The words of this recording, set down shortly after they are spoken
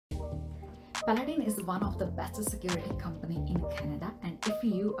Paladin is one of the best security company in Canada, and if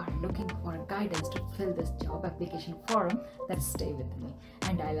you are looking for guidance to fill this job application form, then stay with me,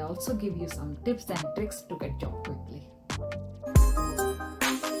 and I'll also give you some tips and tricks to get job quickly.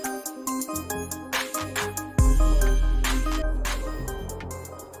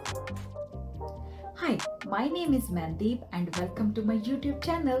 Hi, my name is Mandeep and welcome to my YouTube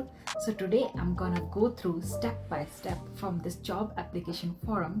channel. So today I'm gonna go through step by step from this job application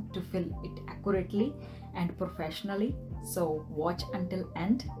form to fill it accurately and professionally. So watch until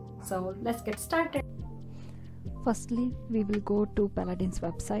end. So let's get started. Firstly, we will go to Paladin's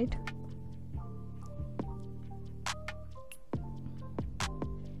website.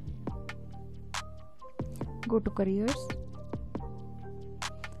 Go to careers,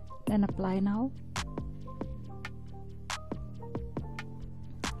 then apply now.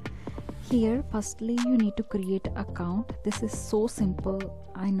 Here, firstly, you need to create an account. This is so simple.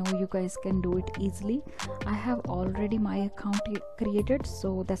 I know you guys can do it easily. I have already my account created,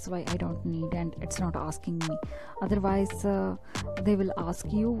 so that's why I don't need, and it's not asking me. Otherwise, they will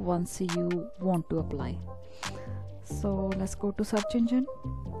ask you once you want to apply. So let's go to search engine.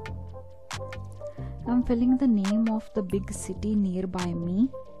 I'm filling the name of the big city nearby me,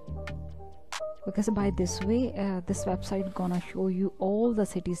 because by this way this website gonna show you all the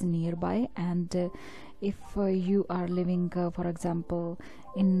cities nearby, and if you are living for example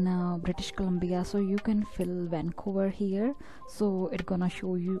in British Columbia, so you can fill Vancouver here, so it's gonna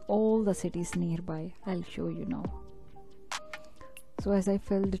show you all the cities nearby. I'll show you now. So as I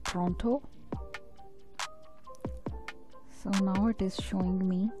filled Toronto, so now it is showing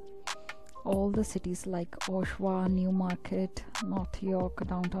me all the cities like Oshawa, Newmarket, North York,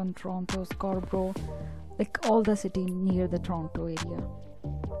 downtown Toronto, Scarborough, like all the city near the Toronto area.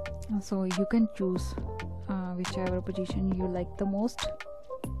 So you can choose whichever position you like the most,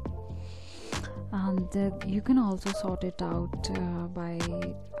 and you can also sort it out by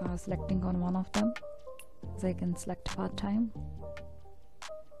selecting on one of them. So I can select part-time.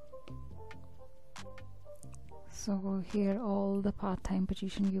 So here all the part-time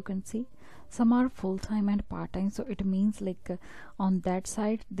position you can see. Some are full-time and part-time, so it means like on that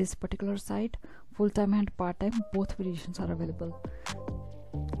side, this particular side, full-time and part-time, both positions are available.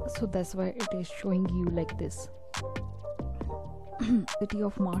 So that's why it is showing you like this. City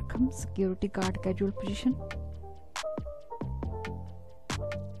of Markham, security guard casual position.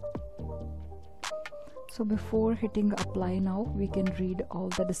 So before hitting apply now, we can read all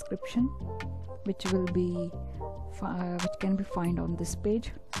the description, which will be which can be found on this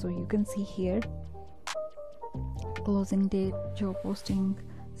page. So you can see here closing date, job posting,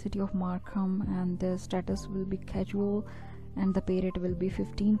 city of Markham, and the status will be casual, and the pay rate will be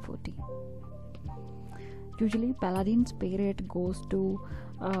 $15.40. Usually Paladin's pay rate goes to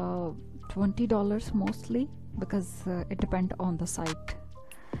 $20 mostly, because it depends on the site.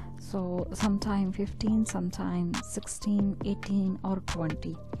 So sometime 15, sometime 16, 18 or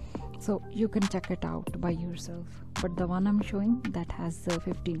 20. So you can check it out by yourself, but the one I'm showing that has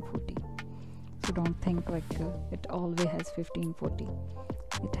 $15.40. So don't think like it always has $15.40.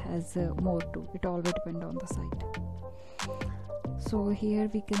 It has more too. It always depends on the site. So here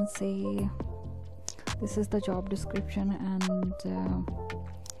we can say this is the job description, and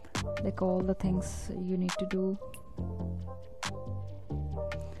like all the things you need to do,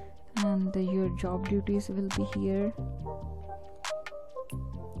 and your job duties will be here.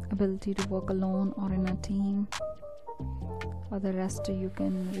 Ability to work alone or in a team. For the rest you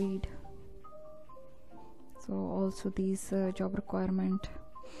can read. So also these job requirement,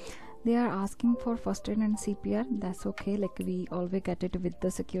 they are asking for first aid and CPR. That's okay, like we always get it with the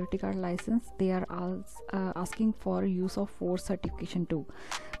security guard license. They are asking for use of force certification too,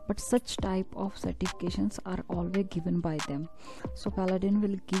 but such type of certifications are always given by them. So Paladin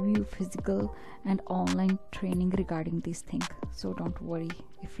will give you physical and online training regarding these things, so don't worry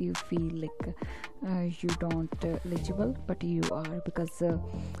if you feel like you don't eligible, but you are, because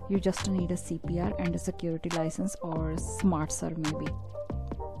you just need a CPR and a security license or smart serve maybe.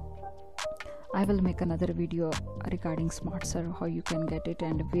 I will make another video regarding smart serve, how you can get it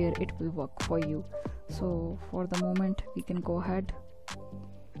and where it will work for you. So for the moment we can go ahead.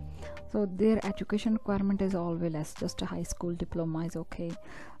 So their education requirement is always less, just a high school diploma is okay.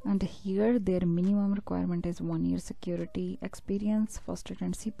 And here their minimum requirement is 1 year security experience, first aid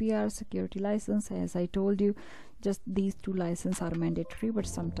and CPR, security license. As I told you, just these two licenses are mandatory, but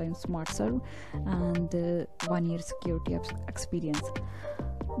sometimes smart serve, and 1 year security experience.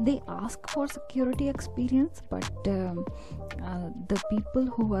 They ask for security experience, but the people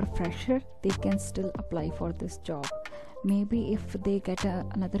who are fresher, they can still apply for this job. Maybe if they get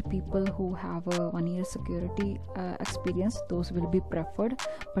another people who have a 1 year security experience, those will be preferred.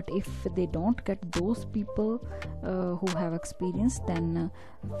 But if they don't get those people who have experience, then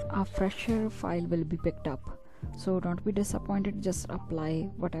a fresher file will be picked up. So don't be disappointed, just apply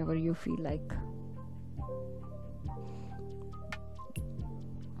whatever you feel like.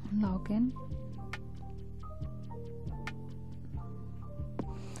 Login.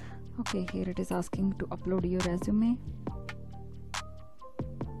 Okay, here it is asking to upload your resume.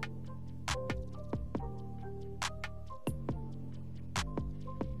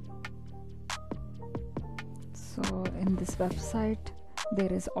 So in this website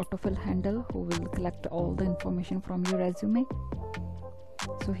there is autofill handle who will collect all the information from your resume.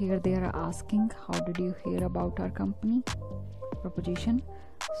 So here they are asking, how did you hear about our company proposition?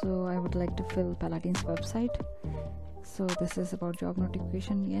 So I would like to fill Paladin's website. So this is about job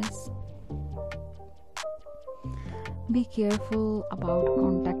notification. Yes, be careful about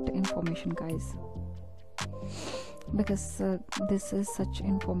contact information, guys, because this is such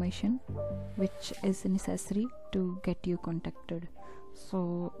information which is necessary to get you contacted.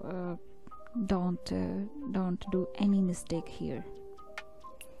 So don't do any mistake here.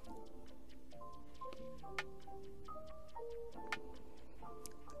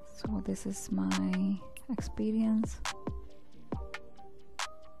 So this is my experience.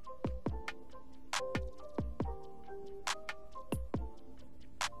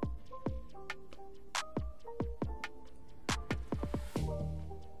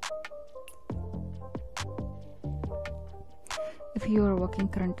 If you are working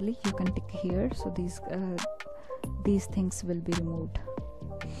currently, you can tick here, so these things will be removed.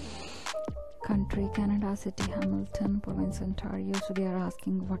 Country Canada, city Hamilton, province Ontario. So they are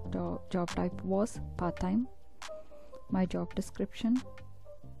asking what job type was. Part-time. My job description.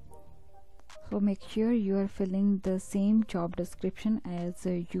 So make sure you are filling the same job description as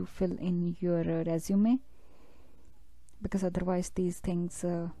you fill in your resume, because otherwise these things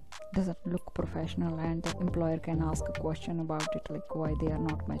doesn't look professional and the employer can ask a question about it, like why they are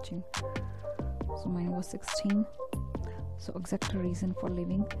not matching. So mine was 16. So exact reason for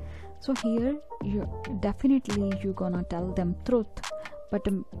leaving. So here you definitely you gonna tell them truth, but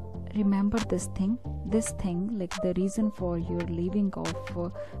remember this thing like the reason for your leaving of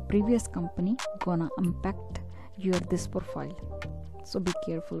previous company gonna impact your this profile, so be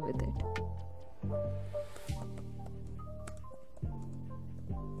careful with it.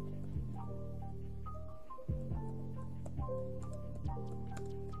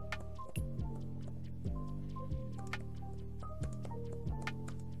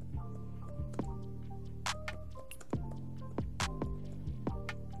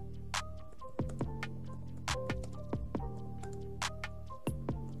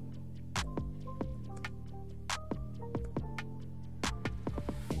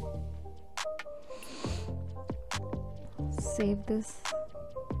 Save this.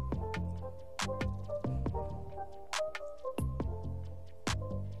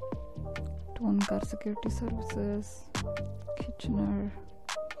 Tonkar Security Services, Kitchener.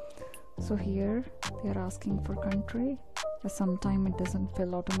 So here they are asking for country. Sometimes it doesn't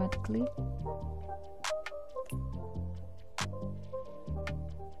fill automatically.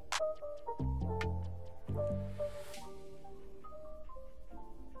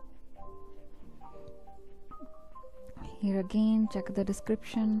 Here again, check the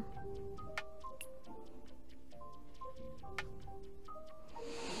description.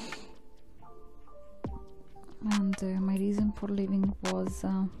 And my reason for leaving was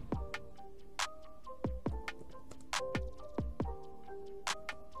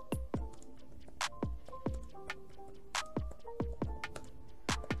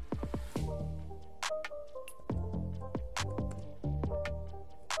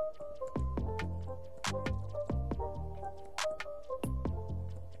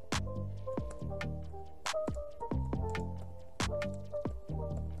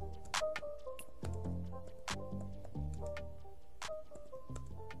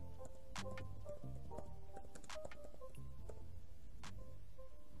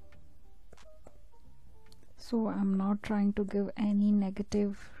so I'm not trying to give any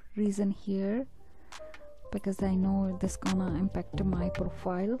negative reason here, because I know this gonna impact my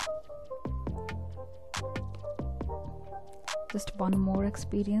profile. Just one more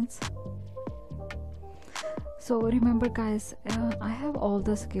experience. So remember guys, I have all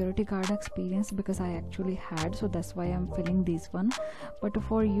the security guard experience because I actually had, so that's why I'm filling this one. But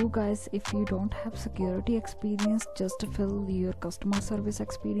for you guys, if you don't have security experience, just fill your customer service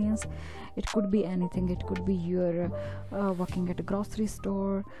experience. It could be anything. It could be your working at a grocery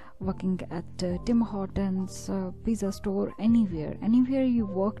store, working at Tim Hortons, pizza store, anywhere you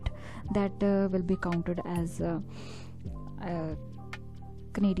worked, that will be counted as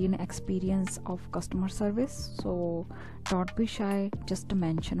Canadian experience of customer service. So don't be shy, just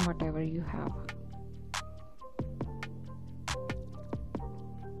mention whatever you have,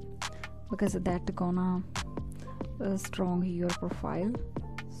 because that gonna strong your profile.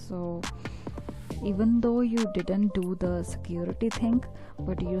 So even though you didn't do the security thing,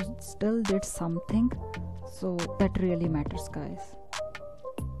 but you still did something, so that really matters guys.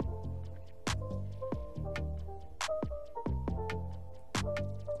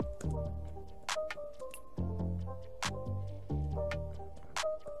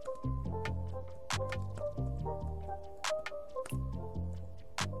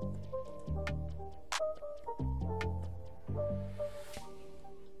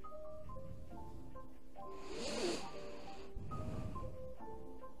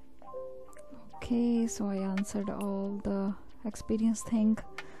 Okay, so I answered all the experience thing.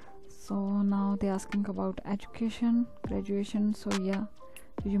 So now they're asking about education, graduation. So yeah,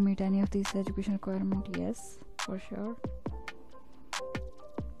 did you meet any of these education requirement? Yes, for sure.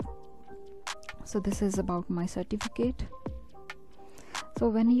 So this is about my certificate. So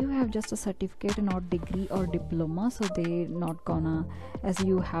when you have just a certificate, not degree or diploma, so they not gonna, as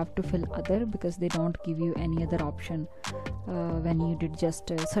you have to fill other, because they don't give you any other option when you did just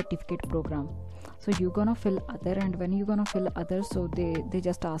a certificate program. So you're gonna fill other, and when you're gonna fill other, so they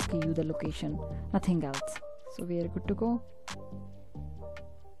just ask you the location, nothing else. So we are good to go.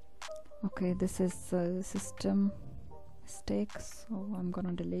 Okay, this is system mistake, so I'm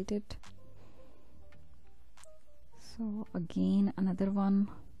gonna delete it. So again another one,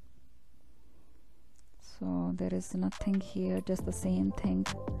 so there is nothing here, just the same thing.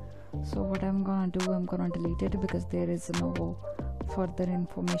 So what I'm gonna do, I'm gonna delete it because there is no further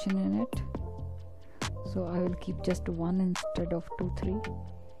information in it. So I will keep just one instead of 2, 3,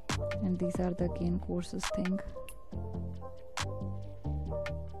 and these are the again courses thing,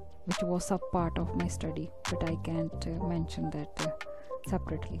 which was a part of my study, but I can't mention that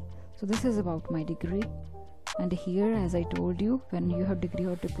separately. So this is about my degree. And here, as I told you, when you have degree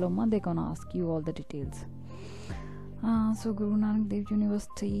or diploma, they're gonna ask you all the details. So Guru Nanak Dev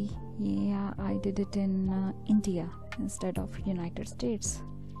University, yeah, I did it in India instead of United States.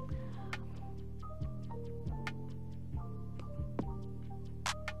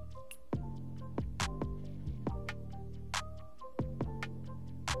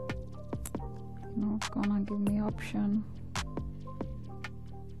 Not gonna give me option.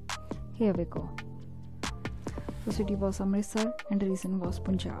 Here we go. The city was Amritsar and reason was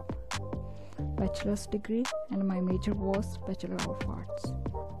Punjab. Bachelor's degree, and my major was Bachelor of Arts.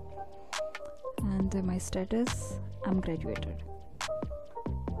 And my status, I'm graduated.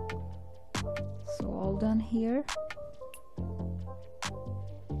 So all done here.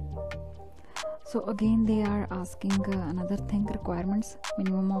 So again they are asking another thing, requirements: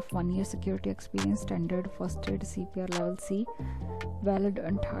 minimum of 1 year security experience, standard first aid, CPR level C, valid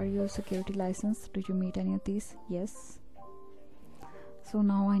Ontario security license. Do you meet any of these? Yes. So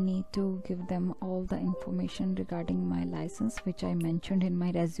now I need to give them all the information regarding my license, which I mentioned in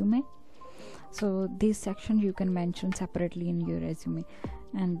my resume. So this section you can mention separately in your resume,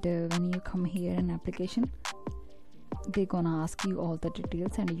 and when you come here in application, they're gonna ask you all the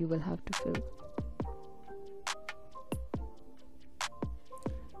details and you will have to fill.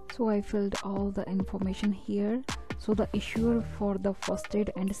 So I filled all the information here. So the issuer for the first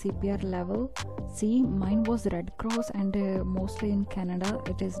aid and CPR level C, mine was Red Cross, and mostly in Canada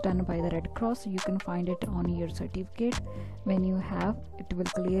it is done by the Red Cross. You can find it on your certificate. When you have, it will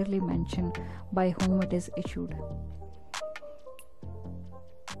clearly mention by whom it is issued.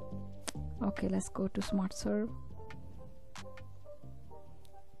 Okay, let's go to Smart Serve.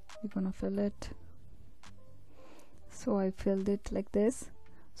 You're gonna fill it. So I filled it like this.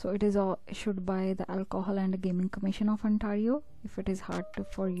 So it is all issued by the Alcohol and Gaming Commission of Ontario. If it is hard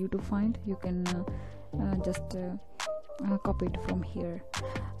for you to find, you can just copy it from here.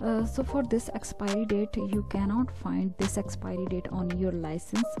 So for this expiry date, you cannot find this expiry date on your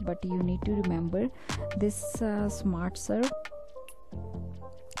license, but you need to remember this Smart Serve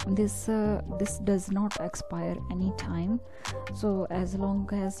this does not expire anytime. So as long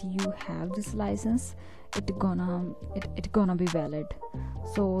as you have this license, it gonna be valid.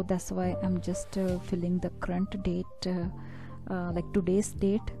 So that's why I'm just filling the current date, like today's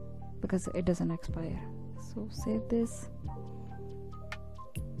date, because it doesn't expire. So save this.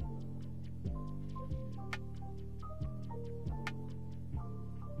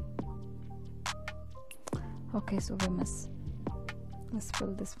 Okay, so let's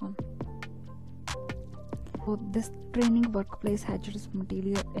fill this one. So this training workplace hazardous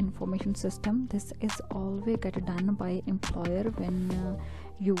material information system, this is always get done by employer when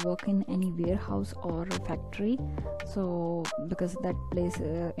you work in any warehouse or factory. So because that place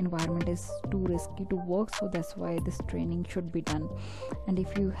environment is too risky to work, so that's why this training should be done. And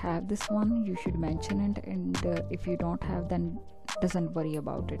if you have this one, you should mention it, and if you don't have, then doesn't worry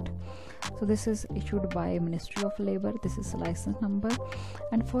about it. So this is issued by Ministry of Labor. This is license number,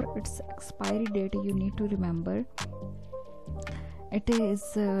 and for its expiry date you need to remember it is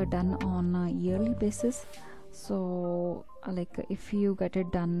done on a yearly basis. So like if you get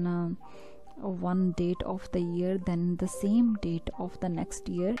it done one date of the year, then the same date of the next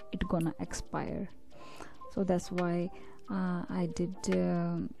year it gonna expire. So that's why I did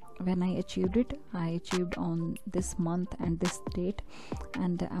when I achieved it, I achieved on this month and this date,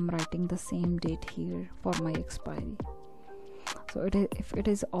 and I'm writing the same date here for my expiry. So if it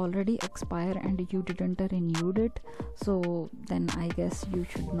is already expired and you didn't renewed it, so then I guess you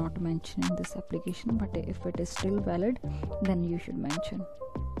should not mention in this application. But if it is still valid, then you should mention.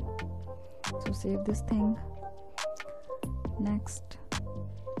 So save this thing. Next,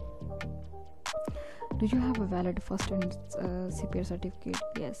 do you have a valid first and CPR certificate?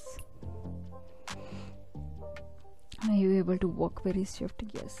 Yes. Are you able to work various shift?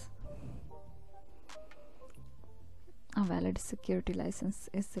 Yes. A valid security license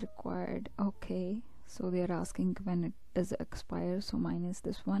is required. Okay, so they are asking when it does expire, so mine is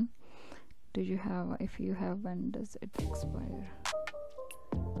this one. Do you have, if you have, when does it expire?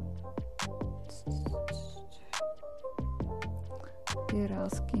 They're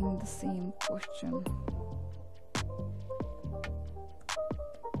asking the same question.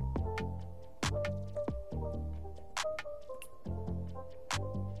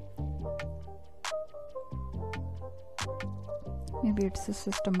 Maybe it's a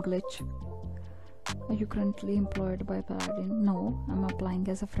system glitch. Are you currently employed by Paladin? No, I'm applying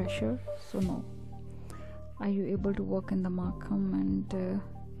as a fresher, so no. Are you able to work in the Markham? And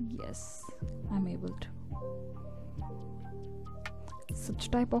yes, I'm able to.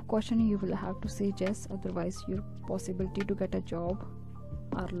 Such type of question you will have to say yes, otherwise your possibility to get a job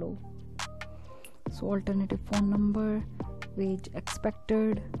are low. So alternative phone number, wage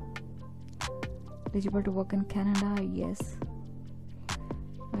expected, eligible to work in Canada, yes.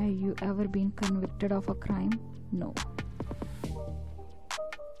 Have you ever been convicted of a crime? No.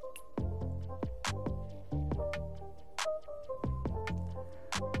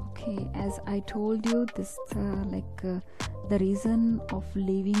 Okay, as I told you, this the reason of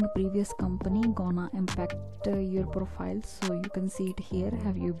leaving previous company gonna impact your profile. So you can see it here.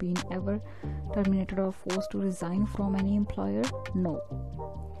 Have you been ever terminated or forced to resign from any employer? No.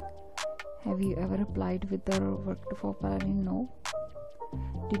 Have you ever applied with or worked for Paladin? No.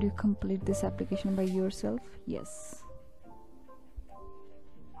 Did you complete this application by yourself? Yes.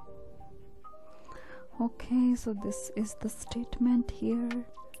 Okay, so this is the statement here.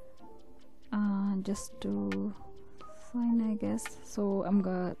 Just to sign, I guess. So I'm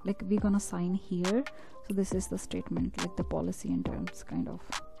gonna we're gonna sign here. So this is the statement, like the policy and terms, kind of.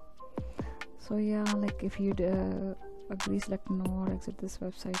 So yeah, like if you'd agree, select no, or exit this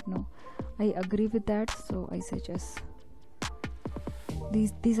website. No, I agree with that, so I say yes.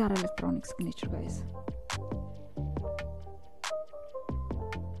 These are electronic signature, guys.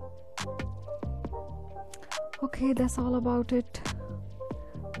 Okay, that's all about it.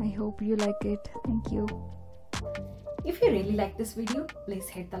 I hope you like it. Thank you. If you really like this video, please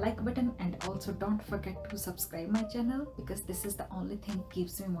hit the like button, and also don't forget to subscribe my channel, because this is the only thing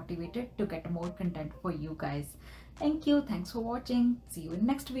keeps me motivated to get more content for you guys. Thank you. Thanks for watching. See you in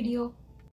next video.